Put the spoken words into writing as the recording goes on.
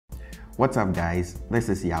What's up, guys? This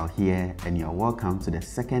is Yao here, and you're welcome to the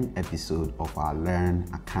second episode of our Learn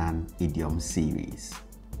Akan Idiom series.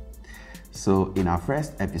 So in our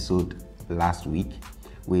first episode last week,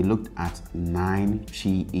 we looked at 9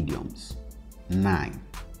 Twi idioms. 9,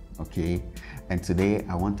 okay? And today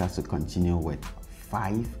I want us to continue with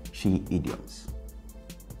 5 Twi idioms,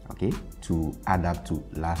 okay? To add up to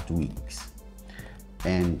last week's.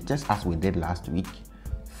 And just as we did last week,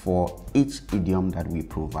 for each idiom that we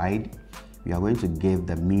provide, we are going to give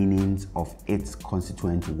the meanings of its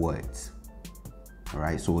constituent words. All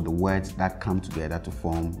right, so the words that come together to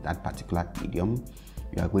form that particular idiom,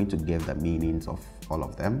 we are going to give the meanings of all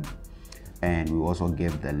of them. And we also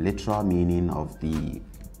give the literal meaning of the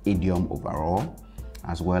idiom overall,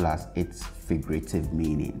 as well as its figurative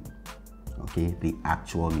meaning, okay, the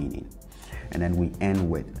actual meaning. And then we end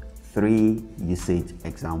with 3 usage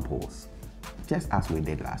examples, just as we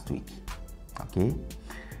did last week, okay?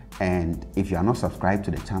 And if you are not subscribed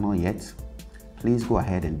to the channel yet, please go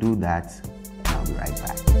ahead and do that, and I'll be right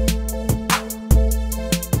back.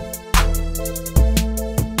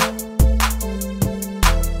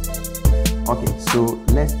 Okay, so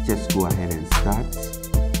let's just go ahead and start.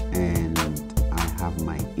 And I have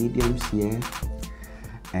my idioms here,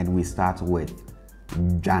 and we start with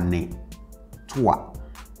Jane Twa.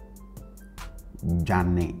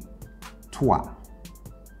 Jane Twa.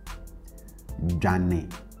 Jane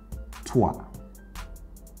Twa.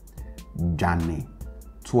 Jane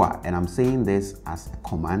Twa. And I'm saying this as a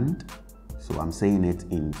command, so I'm saying it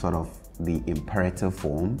in sort of the imperative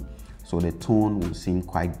form, so the tone will seem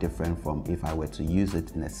quite different from if I were to use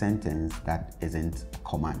it in a sentence that isn't a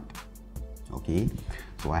command. Okay,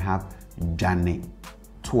 so I have Jane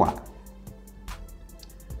Twa.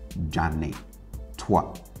 Jane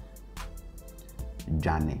Twa.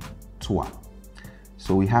 Jane Twa.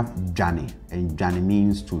 So we have Jane, and Jane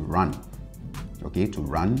means to run. Okay, to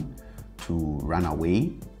run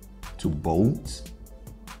away, to bolt.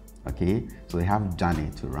 Okay, so we have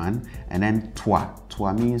Jane, to run, and then Twa.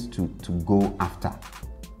 Twa means to go after.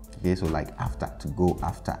 Okay, so like after, to go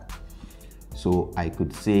after. So I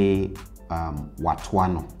could say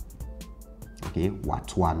Watwano. Okay,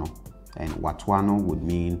 Watwano. And Watwano would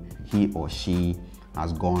mean he or she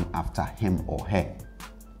has gone after him or her.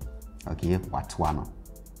 Okay, Watwano.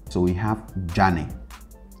 So we have Jane,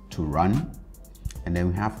 to run, and then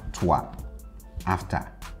we have Twa,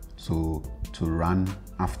 after. So to run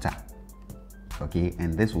after. Okay,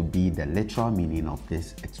 and this would be the literal meaning of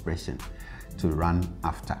this expression, to run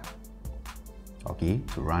after. Okay,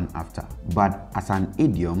 to run after. But as an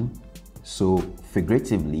idiom, so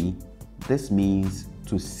figuratively, this means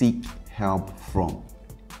to seek help from.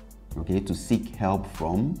 Okay, to seek help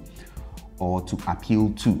from or to appeal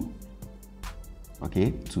to.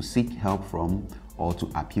 Okay, to seek help from or to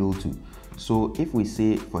appeal to. So if we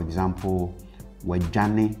say, for example,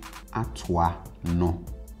 Wejane atwa no.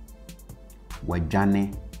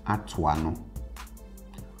 Wejane atwa no.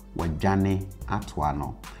 Wejane atwa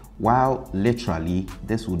no. While literally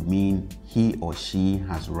this would mean he or she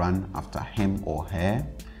has run after him or her,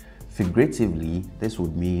 figuratively this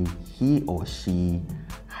would mean he or she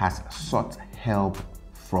has sought help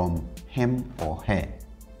from him or her.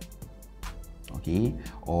 Okay,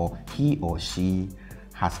 or he or she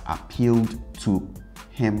has appealed to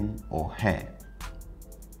him or her.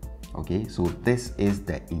 Okay, so this is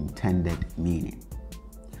the intended meaning.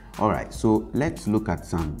 All right, so let's look at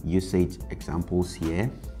some usage examples here.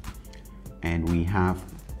 And we have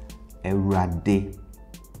Ewurade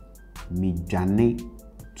mi Jane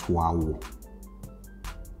Twa wo.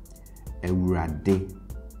 Ewurade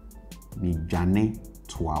mi Jane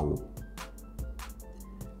Twa wo.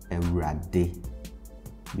 Ewurade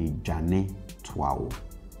mi Jane Twa wo.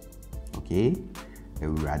 Okay,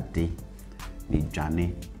 Ewurade mi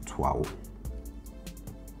Jane Twa wo.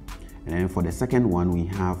 And then for the second one, we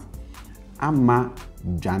have Ama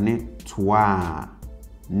Jane Twa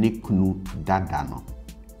Niknu Dadano.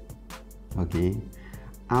 Okay,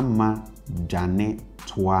 Ama Jane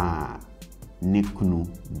Twa Niknu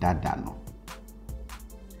Dadano.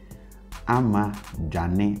 Ama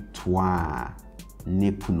Jane Twa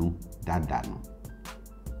Niknu Dadano.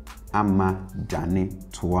 Ama Jane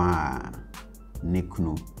Twa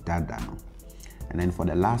Niknu Dadano. And then for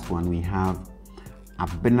the last one, we have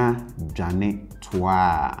Abena Jane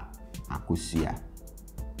Twa Akusia.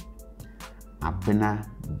 Abena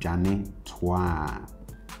Jane Twa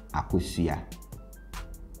Akusia.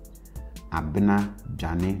 Abena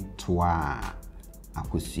Jane Twa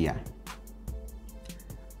Akusia.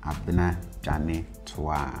 Abena Jane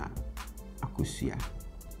Twa Akusia.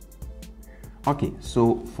 Okay,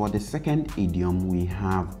 so for the second idiom, we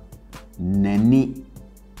have Neni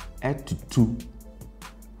etutu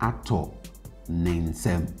ato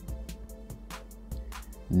nensem.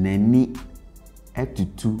 Neni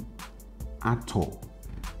etutu ato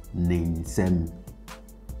nensem.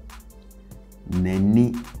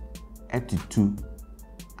 Neni etutu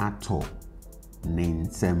ato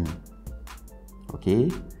nensem.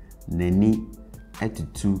 Okay? Neni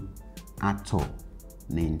etutu ato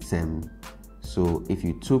nensem. So if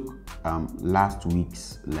you took last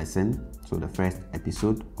week's lesson, so the first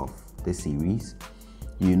episode of the series,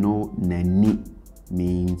 you know neni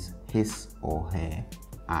means his or her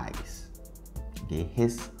eyes. Okay,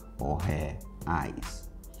 his or her eyes.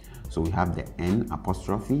 So we have the N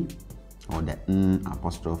apostrophe or the N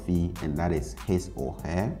apostrophe, and that is his or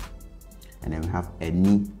her. And then we have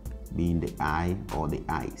any being the eye or the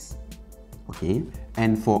eyes. Okay,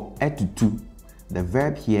 and for etutu, the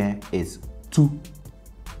verb here is to.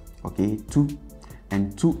 Okay, to,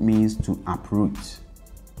 and to means to uproot.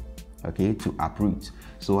 Okay, to uproot.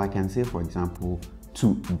 So I can say, for example,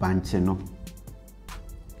 to bancheno.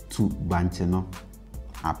 To bancheno,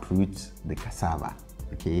 uproot the cassava.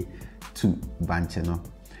 Okay, to bancheno.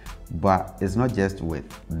 But it's not just with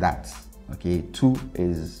that. Okay, to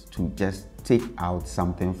is to just take out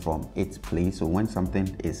something from its place. So when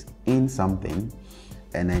something is in something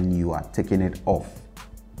and then you are taking it off,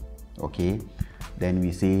 okay, then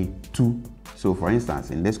we say to. So for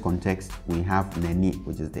instance, in this context, we have neni,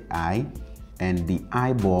 which is the eye, and the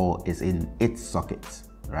eyeball is in its socket,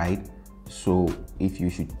 right? So if you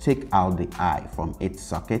should take out the eye from its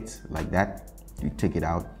socket like that, you take it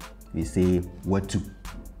out, we say watu.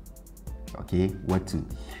 Okay, watu.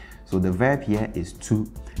 So the verb here is to,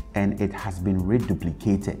 and it has been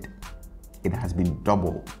reduplicated. It has been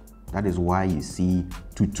doubled. That is why you see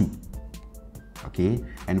tutu. Okay,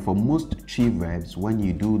 and for most tree verbs, when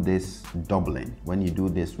you do this doubling, when you do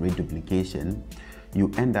this reduplication,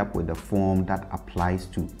 you end up with a form that applies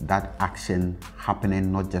to that action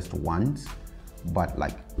happening not just once, but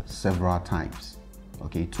like several times.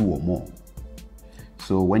 Okay, two or more.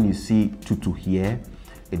 So when you see tutu here,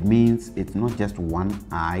 it means it's not just one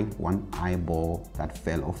eye, one eyeball that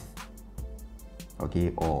fell off,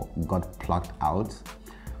 okay, or got plucked out,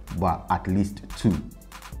 but at least two.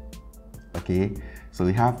 Okay, so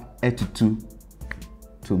we have etutu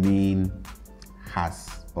to mean has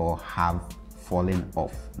or have fallen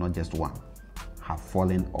off, not just one, have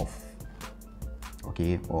fallen off,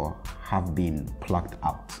 okay, or have been plucked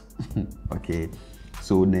out. Okay,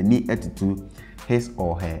 so neni etutu, his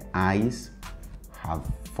or her eyes have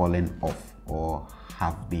fallen off or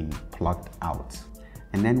have been plucked out.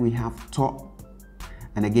 And then we have to.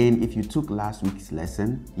 And again, if you took last week's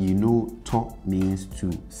lesson, you know to means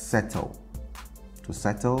to settle. To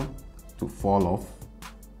settle, to fall off,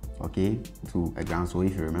 okay, to a ground. So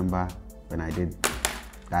if you remember when I did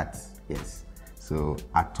that, yes. So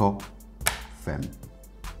ato fem.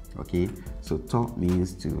 Okay, so to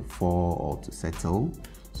means to fall or to settle.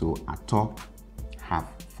 So ato, have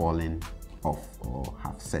fallen off or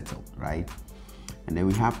have settled, right? And then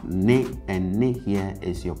we have ne, and ne here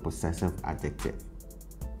is your possessive adjective,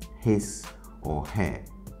 his or her,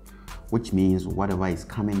 which means whatever is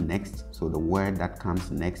coming next. So the word that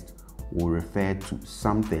comes next will refer to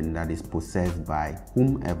something that is possessed by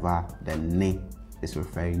whomever the ne is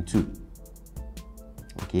referring to.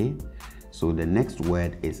 Okay, so the next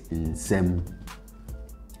word is nsem.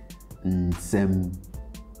 Nsem.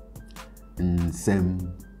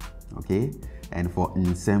 Nsem. Okay, and for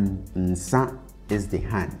nsem, nsa is the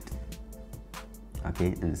hand.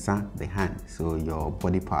 Okay, nsa, the hand, so your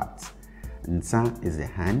body parts. Nsa is the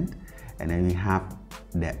hand, and then we have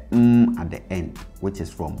the at the end, which is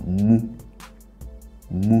from mu.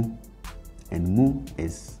 Mu, and mu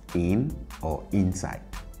is in or inside.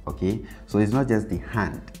 Okay, so it's not just the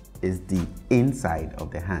hand, it's the inside of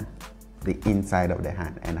the hand. The inside of the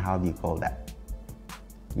hand. And how do you call that?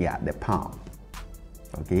 Yeah, the palm.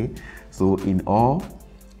 Okay, so in all,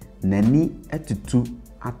 neni etutu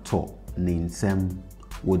ato ninsem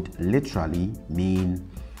would literally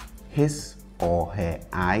mean his or her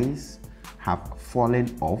eyes have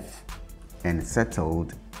fallen off and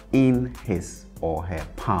settled in his or her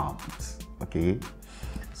palms. Okay,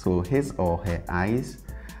 so his or her eyes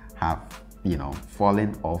have,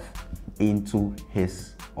 fallen off into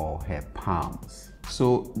his or her palms.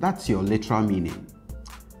 So that's your literal meaning.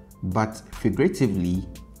 But figuratively,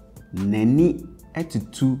 neni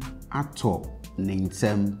etutu ato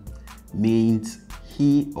ninsem means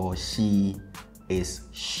he or she is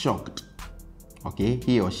shocked. Okay,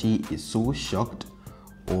 he or she is so shocked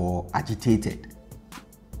or agitated,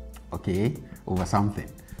 okay, over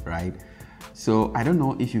something, right? So I don't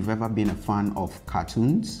know if you've ever been a fan of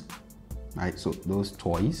cartoons, right? So those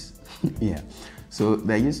toys, yeah. So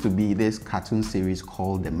there used to be this cartoon series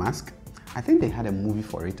called The Mask. I think they had a movie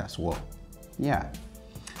for it as well. Yeah.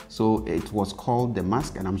 So it was called The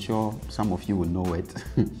Mask, and I'm sure some of you will know it.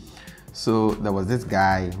 So there was this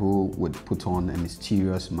guy who would put on a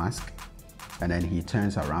mysterious mask, and then he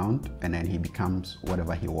turns around and then he becomes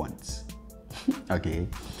whatever he wants. Okay.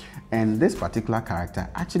 And this particular character,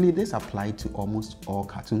 actually this applied to almost all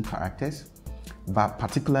cartoon characters, but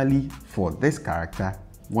particularly for this character,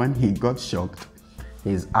 when he got shocked,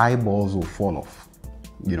 his eyeballs will fall off.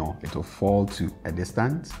 You know, it will fall to a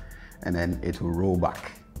distance and then it will roll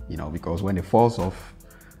back, you know, because when it falls off,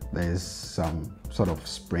 there's some sort of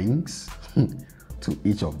springs to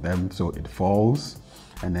each of them. So it falls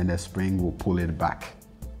and then the spring will pull it back.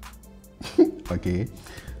 Okay,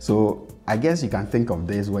 so I guess you can think of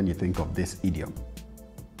this when you think of this idiom,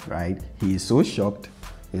 right? He is so shocked,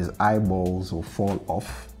 his eyeballs will fall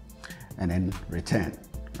off and then return,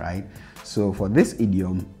 right? So for this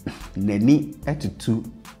idiom, neni etutu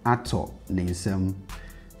ato nensem,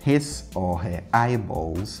 his or her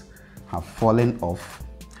eyeballs have fallen off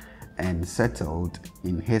and settled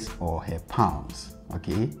in his or her palms,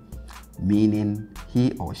 okay? Meaning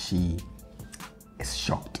he or she is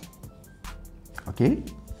shocked, okay?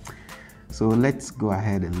 So let's go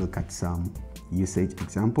ahead and look at some usage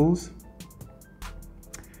examples.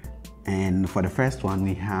 And for the first one,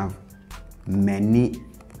 we have many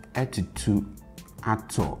etutu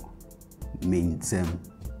ato mensem.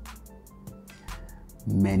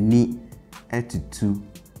 Many etutu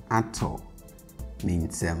ato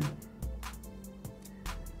mensem.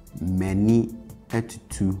 Many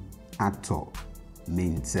etutu ato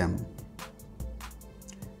mensem.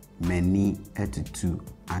 Many etutu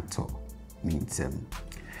ato mensem.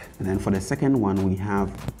 And then for the second one, we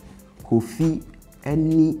have Kofi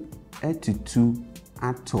eni etutu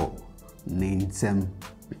ato nensem.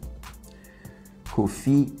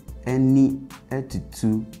 Kofi eni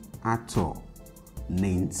etutu ato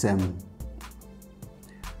nensem.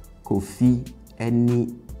 Kofi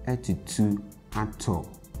eni etutu ato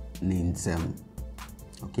nensem.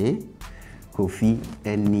 Okay, Kofi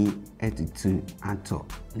eni etutu ato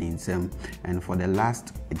nensem. And for the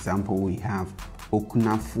last example, we have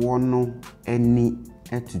Okunafuono eni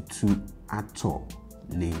etutu ato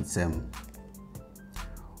nensem.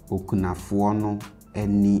 Okunafuono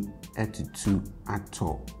eni etutu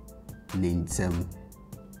ato nensem.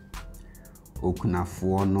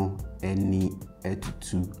 Okunafuono eni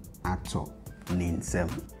etutu ato nensem.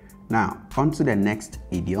 Now, on to the next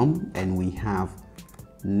idiom, and we have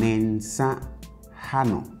nensa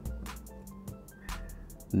hano.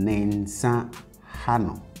 Nensa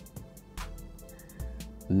hano.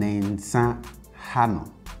 Nensa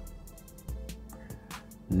hano.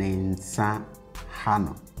 Nensa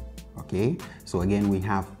hano. Okay, so again we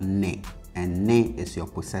have ne, and ne is your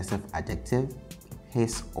possessive adjective,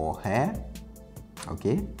 his or her.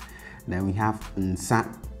 Okay, then we have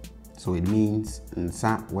nsa, so it means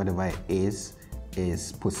nsa, whatever it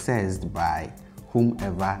is possessed by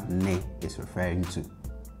whomever ne is referring to.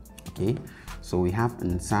 Okay, so we have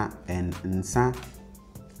nsa, and nsa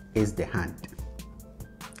is the hand.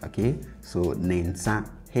 Okay, so nensa,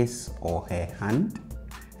 his or her hand.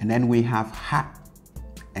 And then we have ha,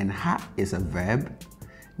 and ha is a verb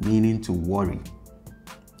meaning to worry.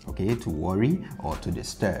 Okay, to worry or to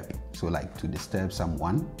disturb. So like to disturb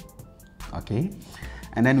someone. Okay,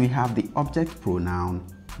 and then we have the object pronoun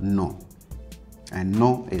no, and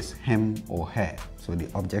no is him or her. So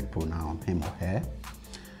the object pronoun him or her.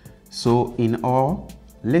 So in all,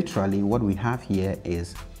 literally what we have here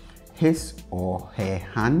is his or her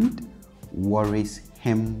hand worries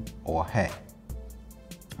him or her.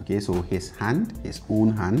 Okay, so his hand, his own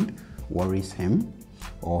hand worries him,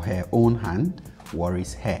 or her own hand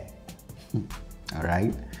worries her. All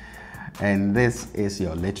right, and this is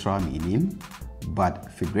your literal meaning,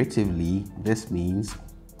 but figuratively this means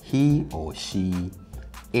he or she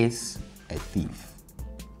is a thief.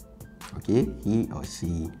 Okay, he or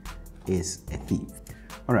she is a thief.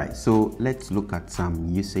 All right, so let's look at some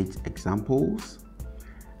usage examples,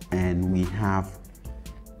 and we have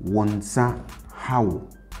wonsa how.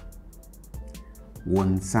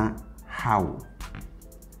 Wonsa how.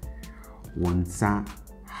 Wonsa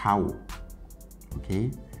how.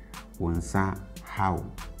 Okay, wonsa how.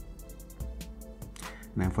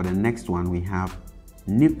 Then for the next one, we have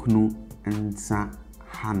niknu nsa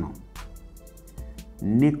hano.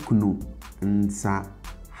 Niknu nsa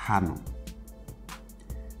hano.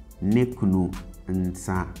 Niknu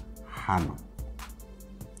nsa hano.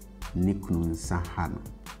 Niknu nsa hano.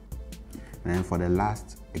 And then for the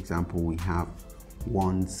last example, we have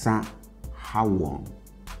wonsa hawon.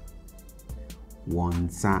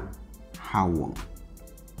 Wonsa hawon.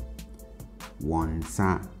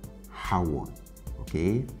 Wonsa hawon.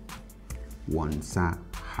 Okay? Wonsa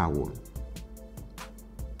hawon.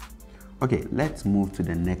 Okay, let's move to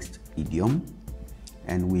the next idiom.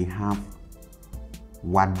 And we have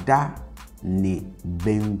wada ne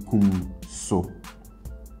benkum so.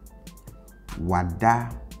 Wada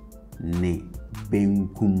ne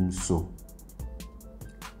benkum so.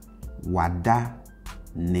 Wada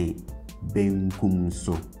ne benkum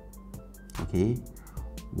so. Okay?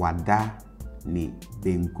 Wada ne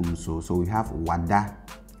benkum so. So we have wada,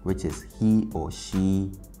 which is he or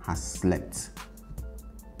she has slept.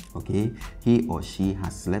 Okay? He or she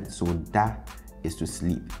has slept. So da is to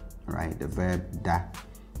sleep. Right? The verb da,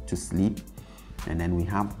 to sleep. And then we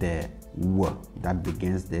have the w that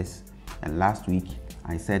begins this. And last week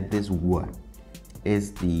I said this w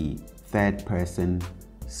is the third person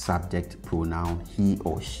subject pronoun he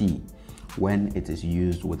or she when it is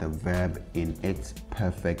used with a verb in its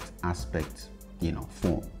perfect aspect,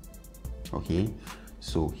 form. Okay,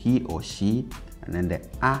 so he or she, and then the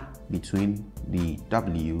a between the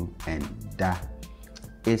w and da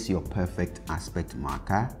is your perfect aspect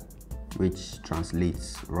marker, which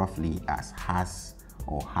translates roughly as has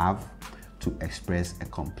or have, to express a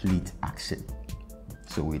complete action.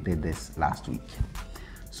 So we did this last week.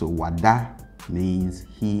 So wada means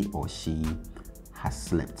he or she has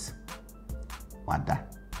slept. Wada.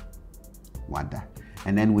 Wada.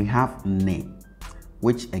 And then we have ne,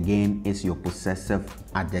 which again is your possessive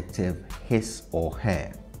adjective his or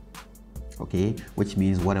her. Okay, which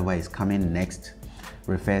means whatever is coming next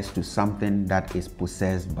refers to something that is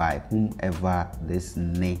possessed by whomever this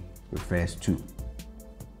ne refers to.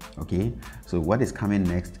 Okay, so what is coming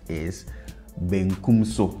next is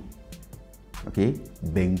benkumso. Okay,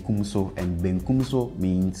 benkumso, and benkumso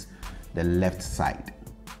means the left side.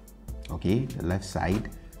 Okay, the left side,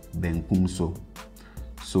 benkumso.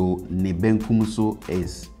 So ne benkumso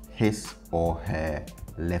is his or her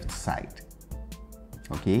left side.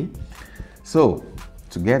 Okay, so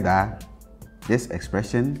together this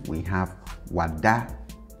expression we have wada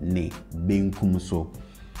ne benkumso.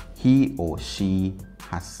 He or she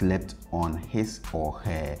has slept on his or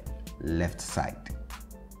her left side.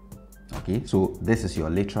 Okay, so this is your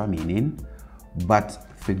literal meaning, but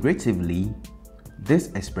figuratively,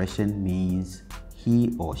 this expression means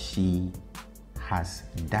he or she has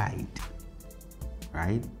died.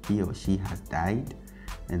 Right? He or she has died,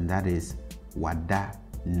 and that is wada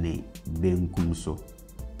ne benkumso.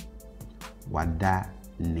 Wada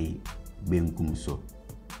ne benkumso.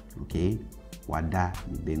 Okay? Wada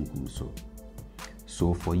ne benkumso.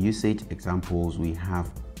 So for usage examples, we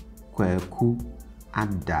have kweku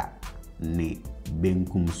ada ne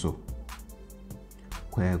benkumso.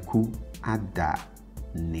 Kweku ada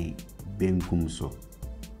ne benkumso.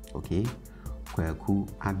 Okay? Kweku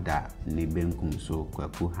ada ne benkumso.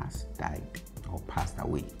 Kweku has died or passed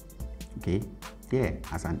away. Okay? Yeah,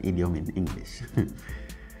 as an idiom in English.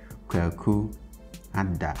 Kweku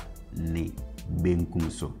ada ne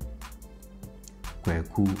benkumso.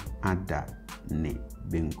 Kweku ada ne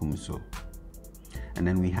benkumso. And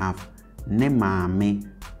then we have ne maame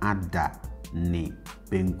ada ne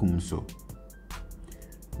benkumso.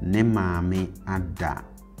 Ne maame ada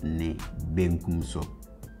ne benkumso.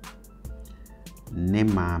 Ne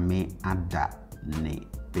maame ada ne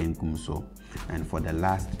benkumso. And for the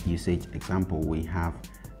last usage example, we have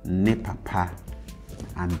ne papa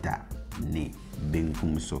ada ne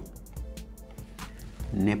benkumso.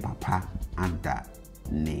 Ne papa ada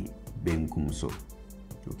ne benkumso.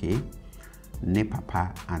 Okay, ne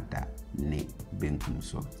papa ada ne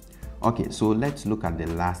benkumso. Okay, so let's look at the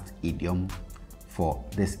last idiom for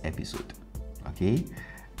this episode. Okay,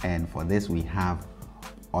 and for this we have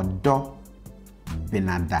odo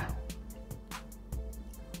benada.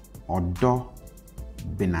 Odo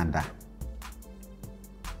benada.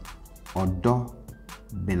 Odo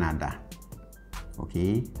benada.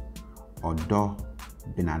 Okay, odo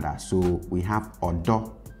benada. So we have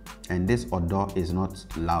odo, and this odo is not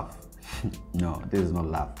love. No, this is not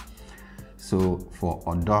love. So for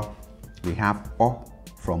odo, we have o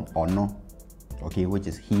from ono, okay, which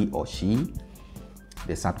is he or she,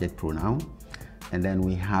 the subject pronoun. And then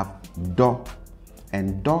we have do,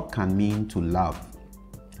 and do can mean to love,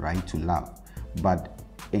 right? To love. But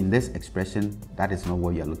in this expression, that is not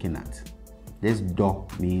what you're looking at. This do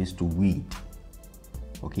means to weed,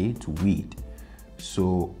 okay, to weed.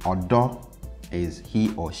 So odo is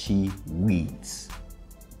he or she weeds,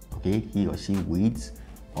 okay, he or she weeds,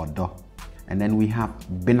 odo. And then we have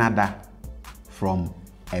benada. from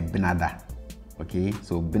a benada. Okay,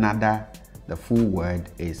 so benada, the full word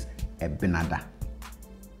is a benada.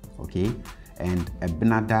 Okay, and a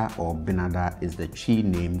benada or benada is the Twi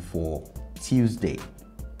name for Tuesday.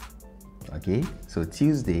 Okay, so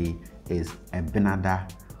Tuesday is a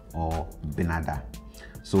benada or benada.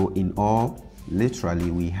 So in all, literally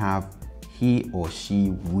we have he or she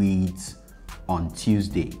weeds on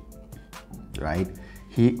Tuesday, right?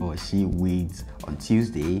 He or she weeds on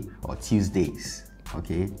Tuesday or Tuesdays.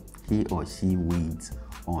 Okay, he or she weeds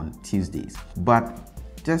on Tuesdays. But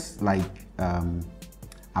just like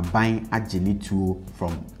Aban agenitu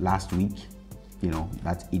from last week, you know,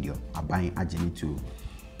 that idiom, Aban agenitu.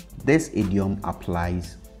 This idiom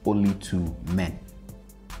applies only to men,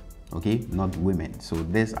 okay, not women. So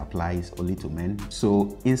this applies only to men.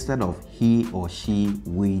 So instead of he or she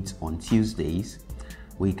weeds on Tuesdays,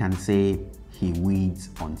 we can say he weeds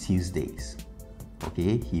on Tuesdays.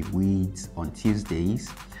 Okay, he weeds on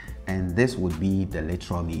Tuesdays, and this would be the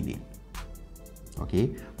literal meaning.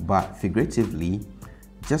 Okay, but figuratively,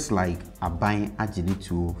 just like Aban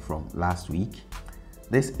agenitu from last week,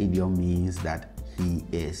 this idiom means that he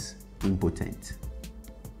is impotent.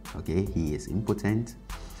 Okay, he is impotent.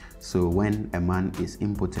 So when a man is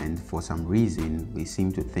impotent, for some reason, we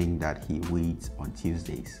seem to think that he weeds on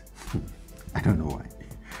Tuesdays. I don't know why.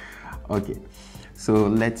 Okay, so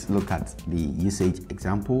let's look at the usage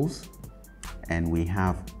examples. And we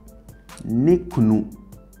have nekunu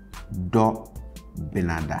do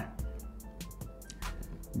benada.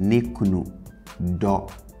 Nekunu do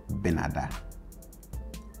benada.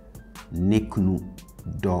 Nekunu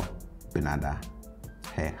do benada.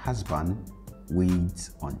 Her husband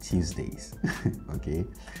weeds on Tuesdays. Okay,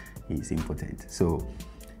 he's impotent. So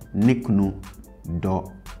nekunu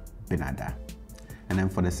do benada. And then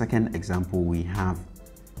for the second example, we have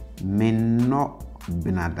meno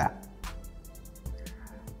benada.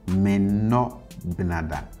 Meno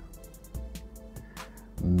benada.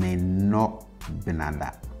 Meno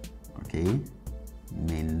benada. Okay,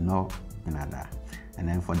 meno benada. And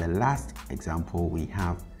then for the last example, we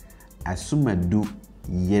have asumadu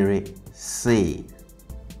yere se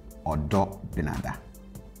odo benada.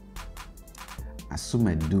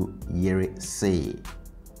 Asumadu yere se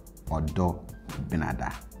odo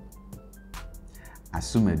benada.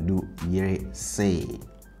 Asumadu yere se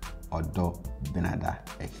odo benada.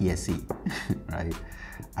 A hearsay, right?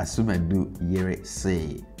 Asumadu yere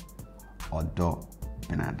se odo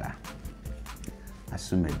benada.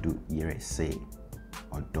 Asumadu yere se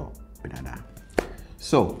odo benada.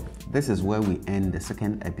 So this is where we end the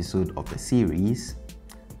second episode of the series.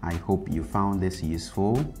 I hope you found this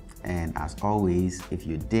useful, and as always, if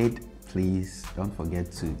you did, please don't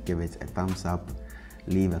forget to give it a thumbs up,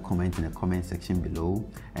 leave a comment in the comment section below,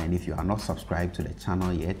 and if you are not subscribed to the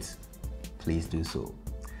channel yet, please do so.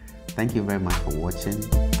 Thank you very much for watching.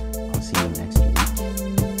 I'll see you next week.